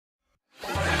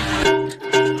I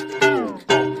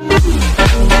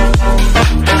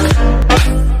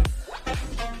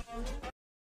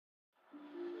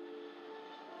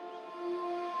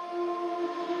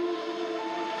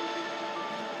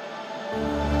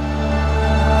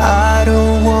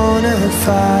don't wanna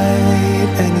fight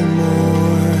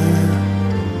anymore.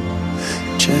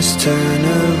 Just turn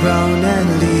around and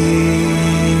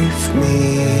leave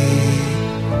me.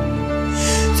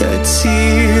 The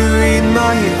tear in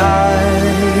my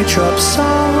eye drops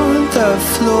on the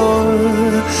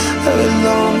floor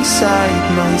alongside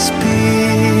my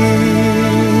spear.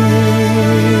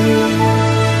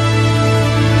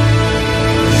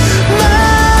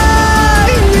 My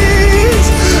knees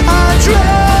are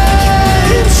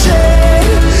drenching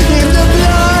in the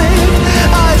blood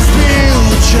I spill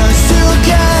just to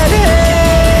get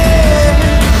here.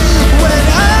 When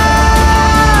I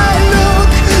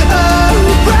look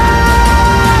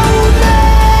around me,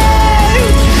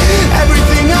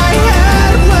 everything I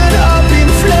had went up in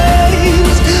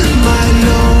flames. My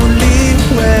lonely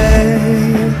way.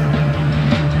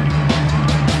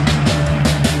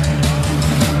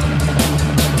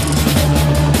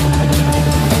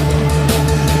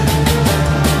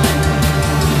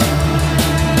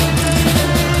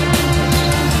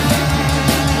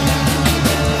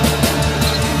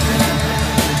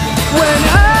 When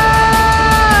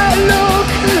I look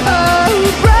around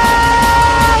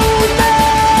me,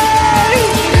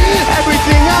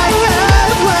 everything I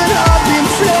had went up in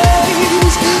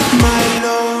flames. My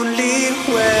lonely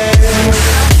way.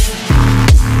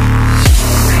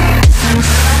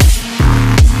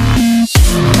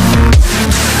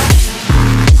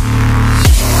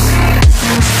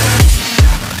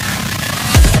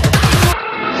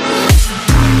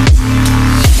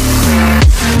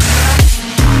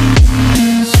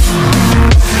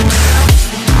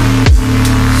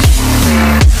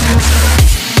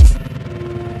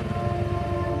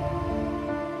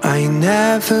 I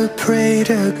never pray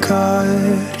to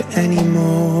God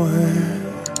anymore.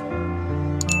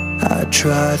 I'd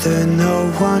rather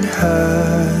no one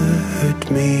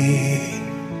hurt me.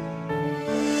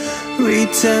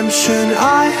 Redemption,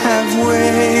 I have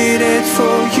waited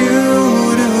for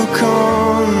you to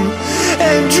come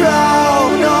and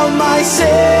drown all my sin.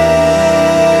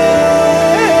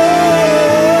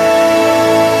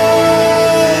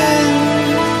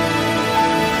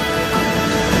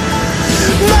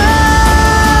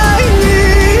 My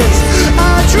knees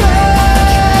are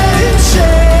drenching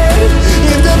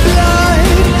in the blood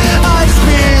I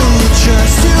spill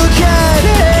just to get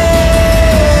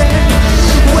here.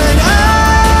 When I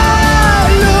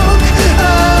look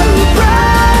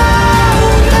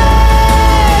around me,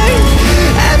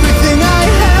 everything I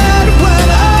had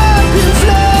went up in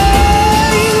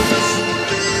flames.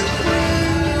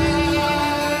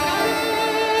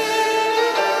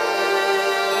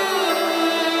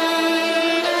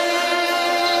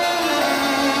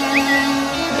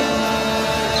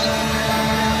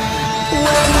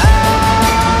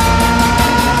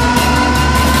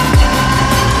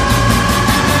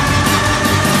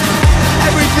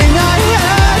 Everything I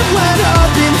had went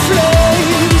up in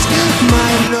flames.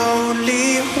 My lonely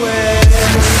way.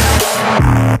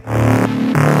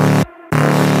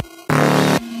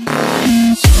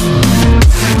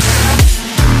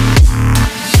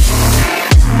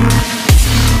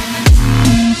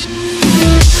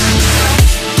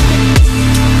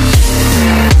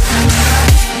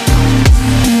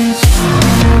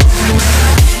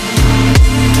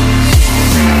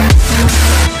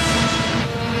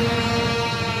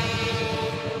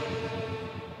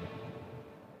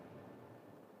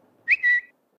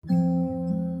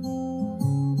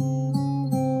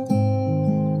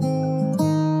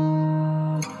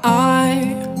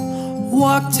 I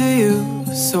walk to you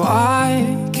so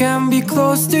I can be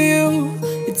close to you.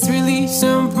 It's really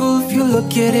simple if you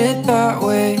look at it that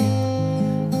way.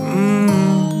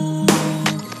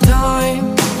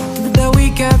 Time that we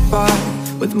get by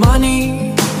with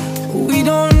money we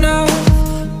don't know.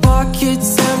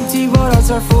 Pockets empty but hearts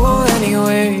are full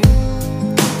anyway.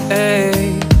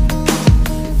 Hey,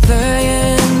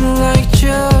 playing like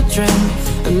children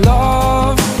and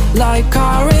love like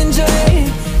R and J.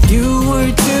 You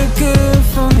were too good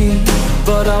for me,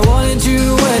 but I wanted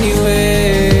you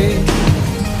anyway.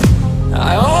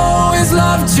 I always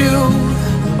loved you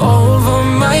over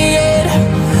my head,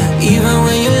 even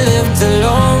when you lived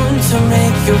alone to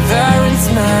make your parents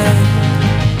mad.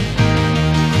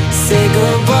 Say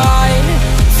goodbye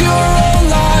to your old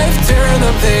life, turn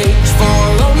the page,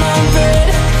 follow my bed.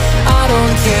 I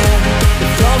don't care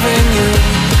if loving you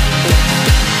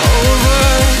over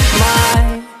my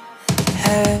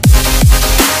head.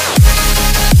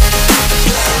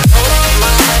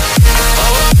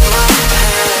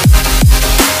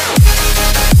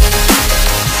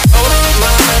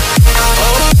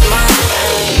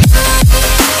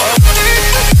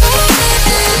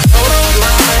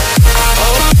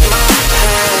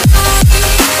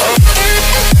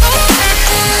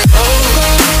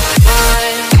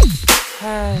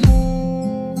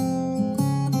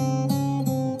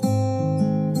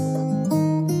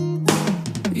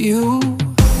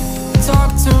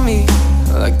 talk to me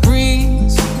like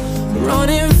breeze,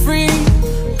 running free.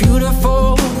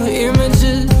 Beautiful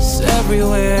images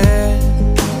everywhere.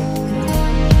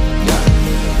 Yeah.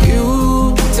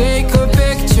 You take a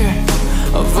picture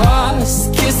of us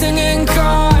kissing in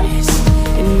cars.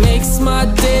 It makes my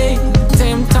day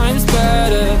 10 times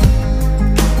better.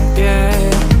 Yeah.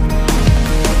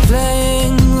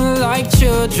 Playing like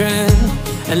children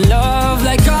and love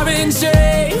like orange.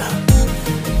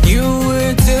 You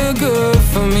were too good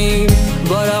for me,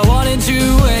 but I wanted you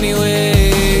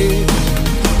anyway.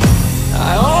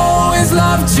 I always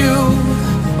loved you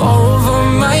over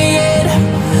my head,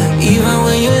 even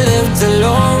when you lived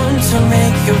alone to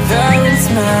make your parents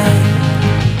mad.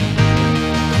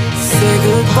 Say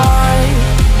goodbye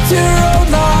to your old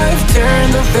life, turn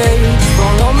the page,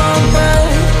 follow my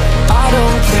bed. I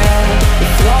don't care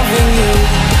if loving you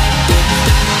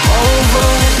over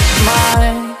my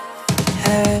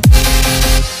head.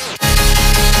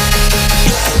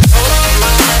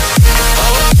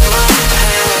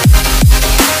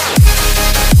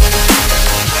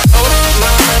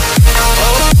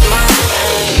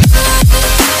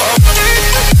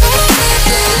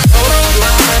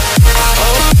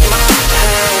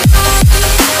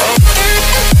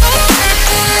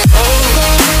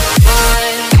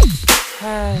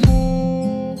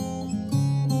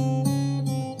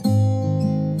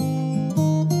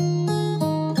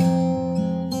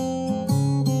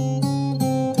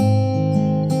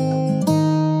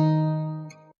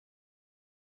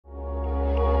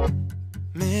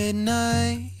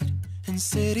 Midnight and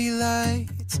city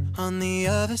lights on the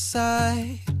other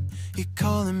side. You're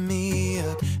calling me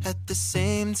up at the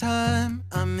same time.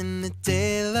 I'm in the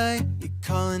daylight. You're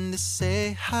calling to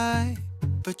say hi,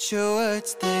 but your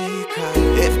words, they cry.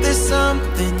 If there's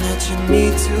something that you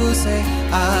need to say,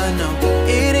 I know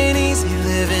it ain't easy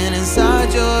living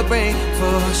inside your brain,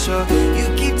 for sure. You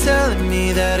keep telling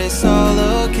me that it's all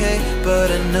okay,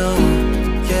 but I know,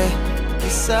 yeah, your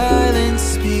silence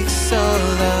speaks so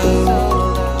loud.